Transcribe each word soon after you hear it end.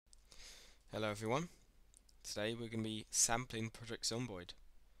Hello everyone, today we're going to be sampling Project Zomboid.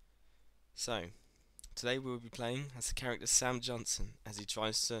 So, today we will be playing as the character Sam Johnson as he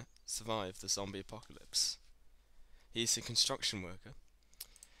tries to survive the zombie apocalypse. He is a construction worker.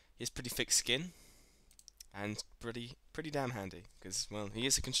 He has pretty thick skin and pretty damn handy because, well, he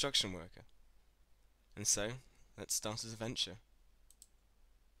is a construction worker. And so, let's start his adventure.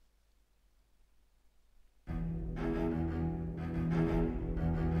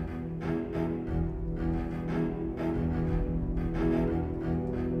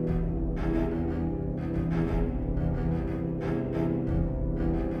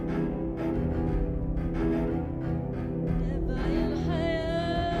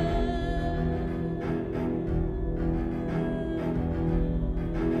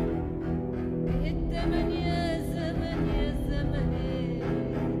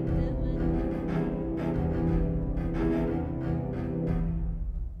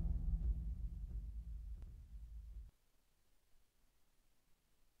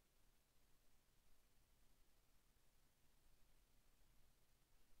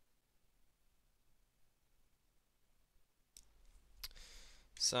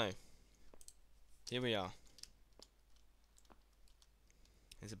 So, here we are.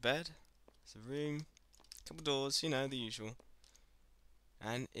 There's a bed, there's a room, a couple doors, you know, the usual.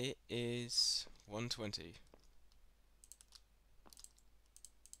 And it is 1:20.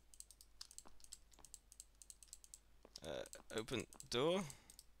 Open door.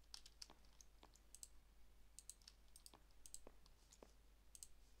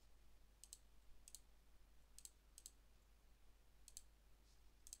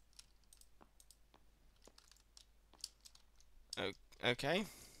 Okay.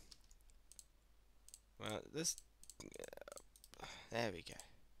 Well, this. There we go.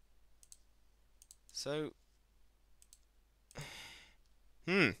 So.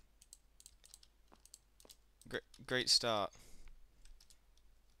 Great start.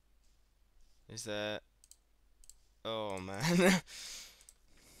 Is there. Oh man.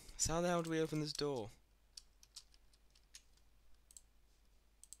 So how the hell do we open this door?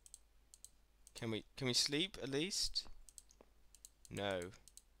 Can we sleep at least? No.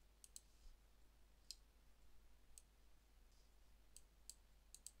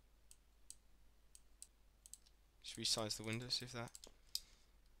 Should we size the window, see if that.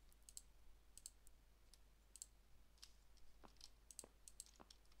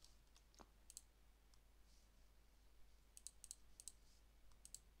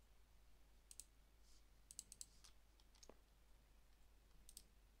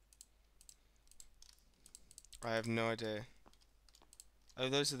 I have no idea. Oh,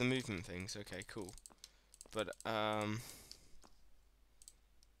 those are the movement things. Okay, cool. But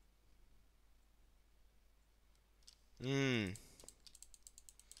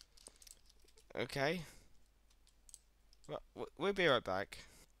okay. Well, we'll be right back.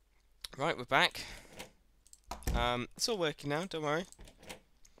 Right, we're back. It's all working now, don't worry.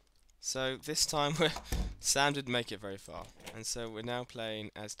 So this time Sam didn't make it very far, and so we're now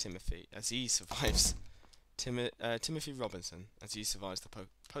playing as Timothy as he survives. Timothy Robinson as he survives the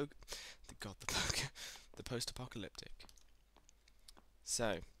the post-apocalyptic.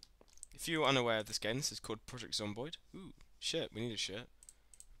 So, if you're unaware of this game, this is called Project Zomboid. Ooh, shirt. We need a shirt.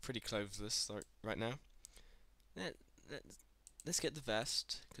 Pretty clothesless right now. Let's get the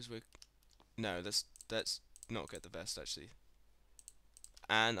vest because we're let's not get the vest actually.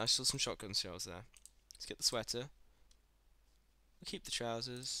 And I saw some shotgun shells there. Let's get the sweater. We'll keep the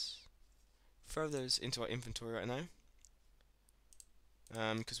trousers. Throw those into our inventory right now.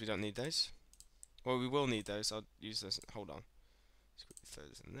 Because we don't need those. Well, we will need those. I'll use those. Hold on. Let's quickly throw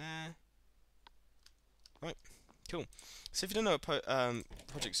those in there. Right. Cool. So if you don't know what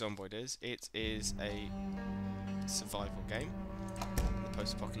Project Zomboid is, it is a survival game.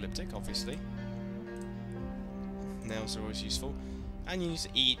 Post-apocalyptic, obviously. Nails are always useful. And you need to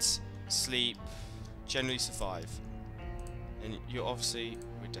eat, sleep, generally survive. And you're obviously...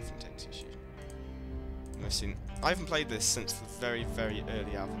 we definitely take tissue. I haven't played this since the very, very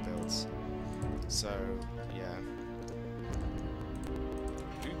early alpha builds. So, yeah.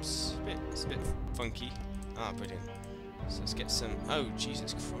 Oops. It's a bit funky. Ah, brilliant. So let's get some... oh,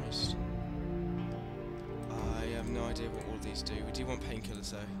 Jesus Christ. I have no idea what all of these do. We do want painkillers,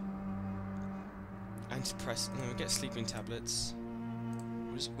 though. Antidepressant... no, we'll get sleeping tablets.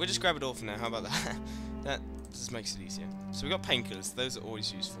 We'll just grab it all for now. How about that? That just makes it easier. So we've got painkillers. Those are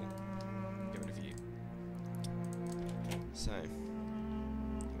always useful. Get rid of you. So,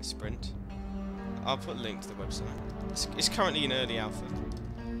 we sprint. I'll put a link to the website. It's currently in early alpha.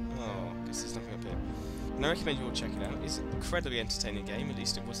 Oh, guess there's nothing up here. And I recommend you all check it out. It's an incredibly entertaining game, at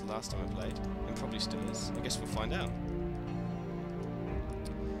least it was the last time I played, and probably still is. I guess we'll find out.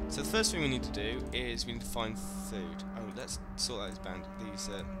 So the first thing we need to do is we need to find food. Oh, let's sort out these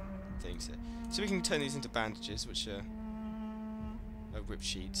things here. So we can turn these into bandages, which are rip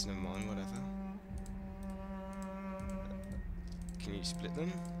sheets, never mind, whatever. Can you split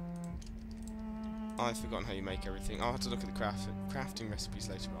them? I've forgotten how you make everything. I'll have to look at the crafting recipes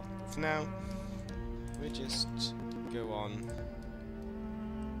later on. But for now, we'll just go on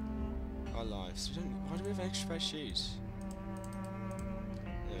our lives. Why do we have an extra pair of shoes?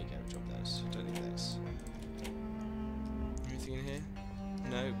 There we go, drop those. Don't need those. Anything in here?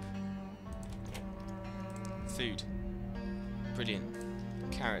 Nope. Food. Brilliant.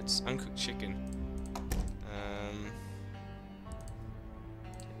 Carrots. Uncooked chicken.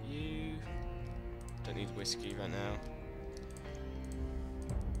 You. Don't need whiskey right now.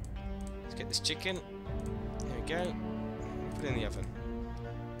 Let's get this chicken. There we go. Put it in the oven.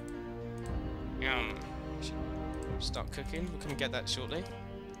 Yum. Start cooking. We'll come and get that shortly.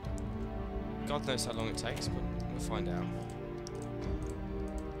 God knows how long it takes, but we'll find out.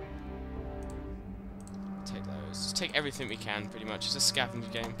 Take those. Just take everything we can, pretty much. It's a scavenger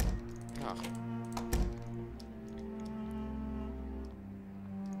game. Ah.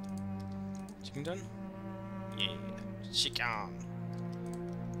 Chicken done? Yeah. Chicken!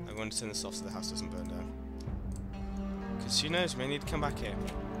 I want to turn this off so the house doesn't burn down. Because who knows, we may need to come back here.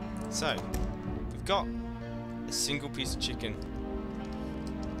 So, we've got a single piece of chicken.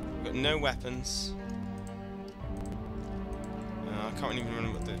 We've got no weapons. I can't even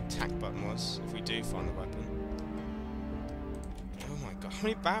remember what the attack button was, if we do find the weapon. Oh my god, how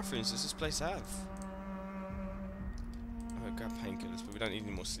many bathrooms does this place have? Oh, grab painkillers, but we don't need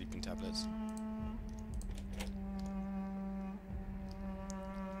any more sleeping tablets.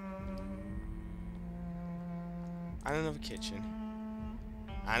 And another kitchen.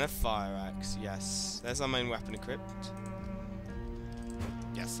 And a fire axe, yes. There's our main weapon equipped.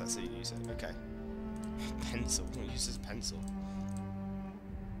 Yes, that's how you use it, okay. Pencil, what uses pencil?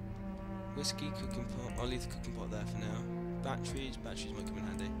 Whiskey, cooking pot. I'll leave the cooking pot there for now. Batteries might come in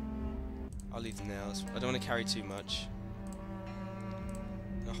handy. I'll leave the nails. I don't want to carry too much.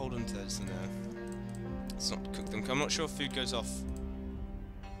 I'll hold on to those for now. Let's not cook them. I'm not sure if food goes off.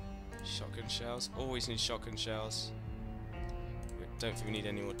 Shotgun shells. Always need shotgun shells. We don't think we need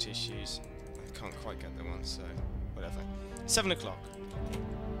any more tissues. I can't quite get them on, so whatever. 7 o'clock.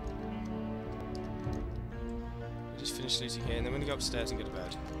 We just finished looting here, and then we're gonna go upstairs and go to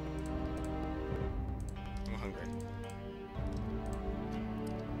bed. I'm hungry.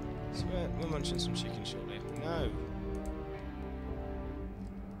 So we're munching some chicken shortly. No!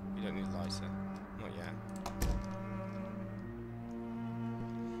 We don't need a lighter. Not yet.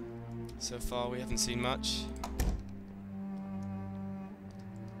 So far we haven't seen much.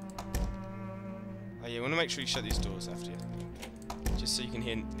 Oh yeah, we want to make sure you shut these doors after you. Just so you can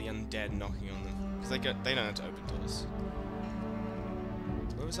hear the undead knocking on them. Because they don't know how to open doors.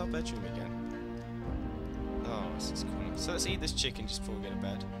 Where was our bedroom again? Oh, this is cool. So let's eat this chicken just before we go to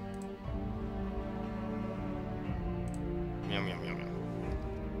bed. Yum yum yum yum.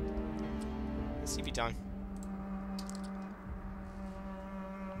 Let's see if you're done.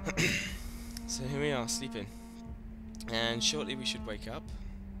 So here we are, sleeping. And shortly we should wake up.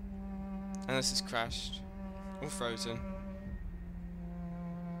 Unless it's crashed. Or frozen.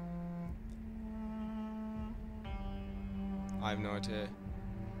 I have no idea.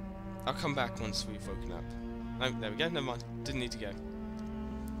 I'll come back once we've woken up. Oh, there we go, never mind. Didn't need to go.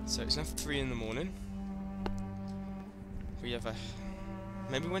 So it's now 3 in the morning. We have a...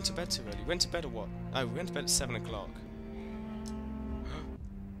 Maybe we went to bed too early. Went to bed at what? Oh, we went to bed at 7 o'clock.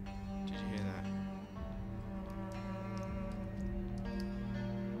 Did you hear that?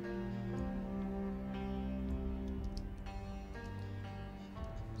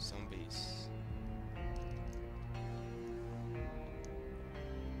 Zombies.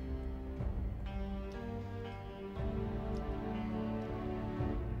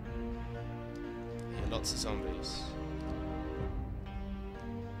 Yeah, lots of zombies.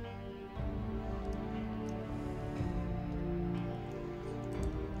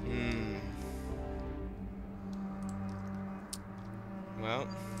 Well,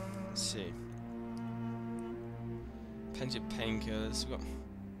 let's see. Plenty of painkillers. We've got...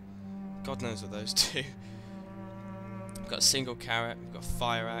 God knows what those do. We've got a single carrot, we've got a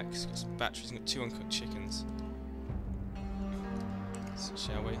fire axe, we've got some batteries, we've got 2 uncooked chickens. So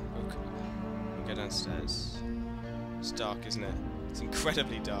shall we? We'll go downstairs. It's dark, isn't it? It's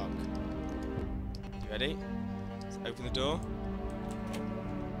incredibly dark. You ready? Let's open the door.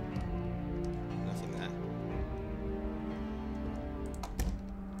 Nothing there.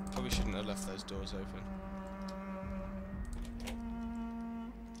 shouldn't have left those doors open.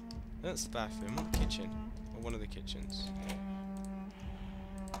 That's the bathroom, or the kitchen. Or one of the kitchens.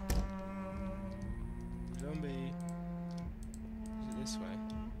 Zombie. Is it this way?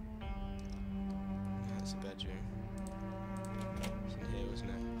 Yeah, that's a bedroom. It's in here,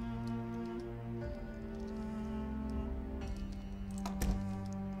 wasn't it?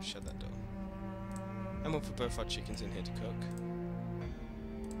 Shut that door. And we'll put both our chickens in here to cook.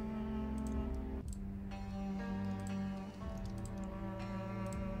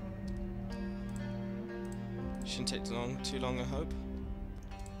 Shouldn't take too long, I hope.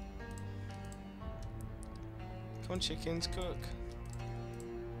 Come on, chickens, cook.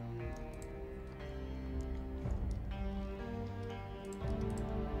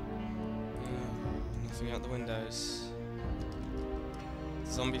 Nothing out the windows.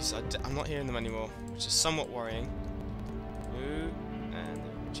 Zombies, I'm not hearing them anymore, which is somewhat worrying. Ooh, and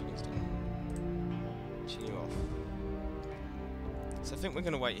the chicken's done. Chin you off. So I think we're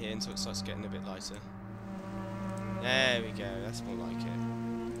going to wait here until it starts getting a bit lighter. There we go, that's more like it.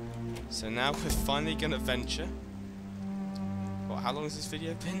 So now we're finally going to venture. What, how long has this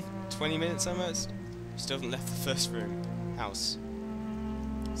video been? 20 minutes almost? Still haven't left the first house.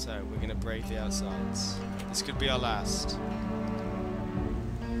 So we're going to brave the outsides. This could be our last.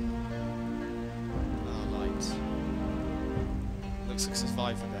 Looks like a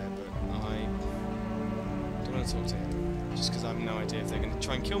survivor there, but I don't want to talk to him, just because I have no idea if they're going to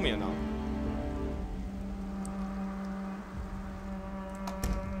try and kill me or not.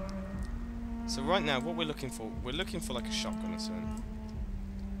 So right now, what we're looking for like a shotgun or something.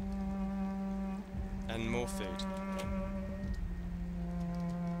 And more food.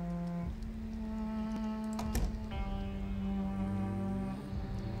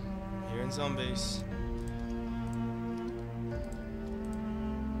 Hearing zombies.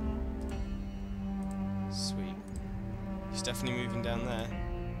 Sweet. He's definitely moving down there.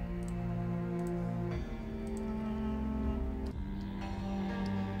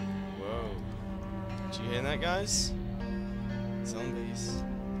 Whoa. Did you hear that, guys? Zombies.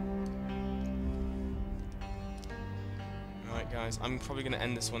 Alright, guys. I'm probably going to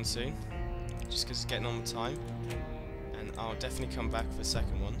end this one soon. Just because it's getting on with time. And I'll definitely come back for the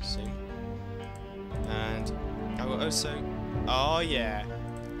second one soon. And I will also... Oh, yeah.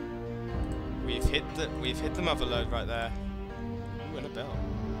 We've hit the mother load right there. Ooh, and a bell.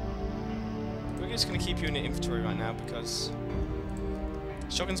 We're just going to keep you in the inventory right now because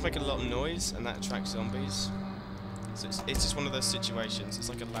shotguns make a lot of noise and that attracts zombies. So it's just one of those situations. It's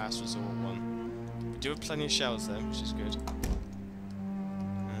like a last resort one. We do have plenty of shells though, which is good.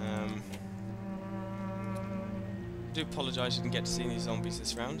 I do apologise you didn't get to see any zombies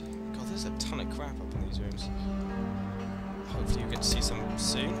this round. God, there's a ton of crap up in these rooms. Hopefully you'll get to see some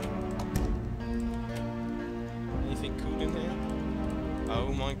soon. Anything cool in here?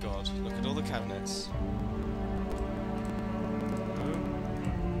 Oh my god, look at all the cabinets. Oh.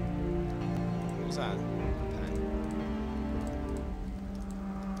 What was that? Pen.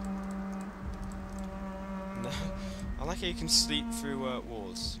 No. I like how you can sleep through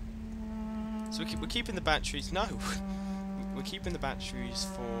walls. So we're keeping the batteries. No! We're keeping the batteries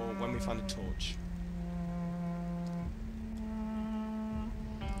for when we find a torch.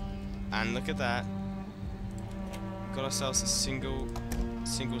 And look at that. Got ourselves a single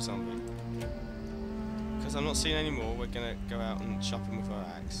zombie. Because I'm not seeing any more, we're gonna go out and chop him with our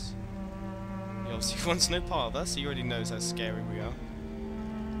axe. He obviously wants no part of us, he already knows how scary we are.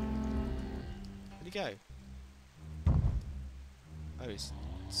 Where'd he go? Oh, he's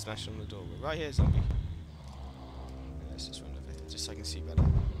smashed on the door. We're right here, zombie. Let's just run over here, just so I can see better.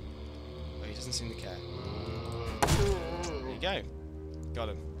 Oh, he doesn't seem to care. There you go. Got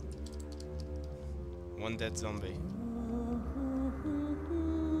him. One dead zombie.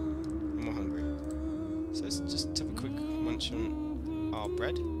 And we're hungry. So let's just have a quick munch on our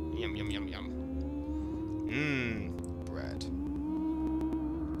bread. Yum, yum, yum, yum. Mmm, bread.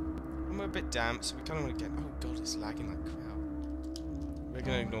 And we're a bit damp, so we kind of want to get... Oh god, it's lagging like crap. We're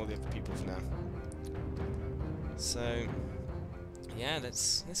going to ignore the other people for now. So, yeah,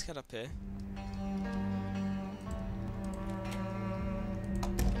 let's get up here.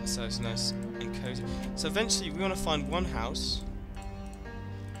 So it's nice and cozy. So eventually we want to find one house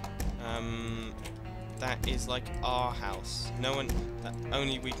that is like our house. No one, that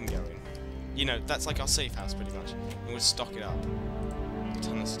only we can go in. You know, that's like our safe house pretty much. And we'll stock it up. A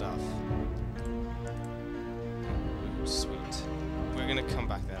ton of stuff. Ooh, sweet. We're gonna come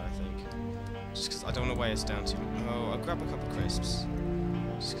back there, I think. Just because I don't want to weigh us down too much. Oh, I'll grab a couple of crisps.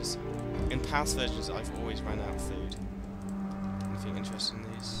 Just because in past versions I've always ran out of food. Anything interesting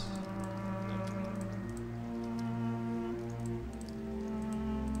in these?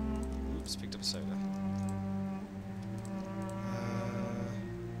 super soda.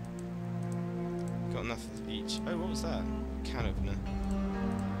 Got enough of each. Oh, what was that? Can opener.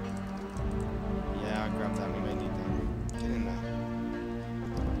 Yeah, I grabbed that. We may need that. Get in there.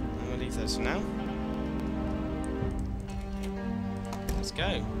 I'm gonna leave those for now. Let's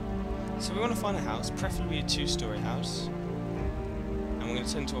go. So we want to find a house, preferably a 2-story house, and we're going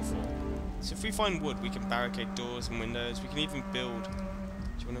to turn to a 4. So if we find wood, we can barricade doors and windows. We can even build. Do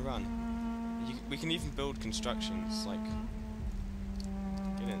you want to run? We can even build constructions like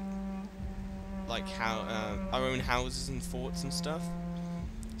how our own houses and forts and stuff.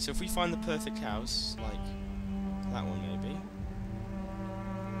 So if we find the perfect house, like that one maybe,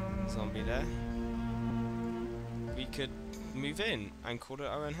 zombie there, we could move in and call it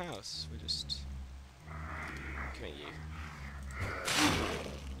our own house. We just come at you.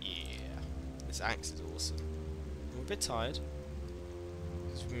 Yeah, this axe is awesome. We're a bit tired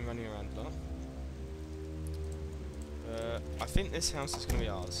because we've been running around a lot. I think this house is going to be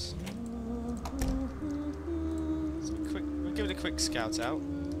ours. So we'll give it a quick scout out.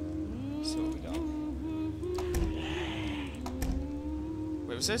 See what we got.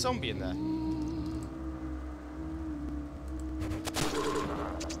 Wait, was there a zombie in there?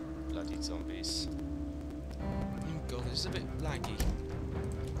 Bloody zombies. Oh god, this is a bit laggy.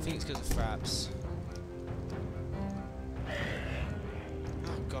 I think it's because of fraps.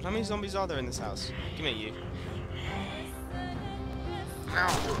 Oh god, how many zombies are there in this house? Give me you. Ow!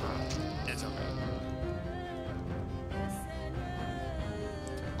 It's okay.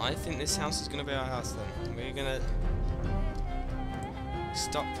 I think this house is going to be our house then. We're going to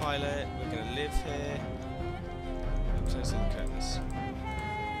stockpile it, we're going to live here. Close all the curtains.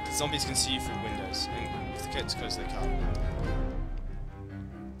 The zombies can see you through windows, and if the curtains close, they can't.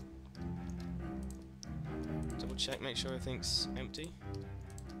 Double check, make sure everything's empty.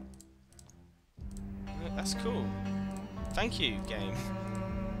 Oh, that's cool. Thank you, game.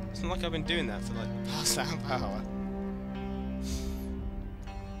 It's not like I've been doing that for like the past hour.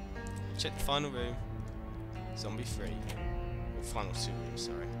 Check the final room. Zombie free. Or final 2 rooms,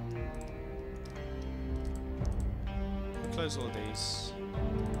 sorry. We'll close all of these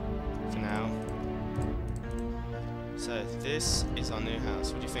for now. So this is our new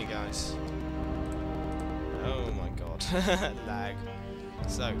house. What do you think, guys? Oh my god. Lag.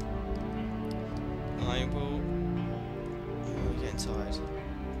 So I will... Oh, we're getting tired.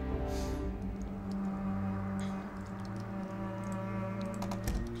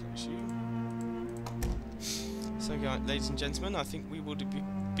 So, ladies and gentlemen, I think we will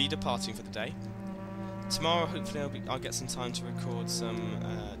be departing for the day. Tomorrow, hopefully, I'll get some time to record some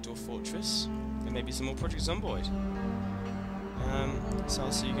Dwarf Fortress and maybe some more Project Zomboid. So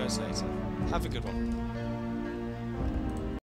I'll see you guys later. Have a good one.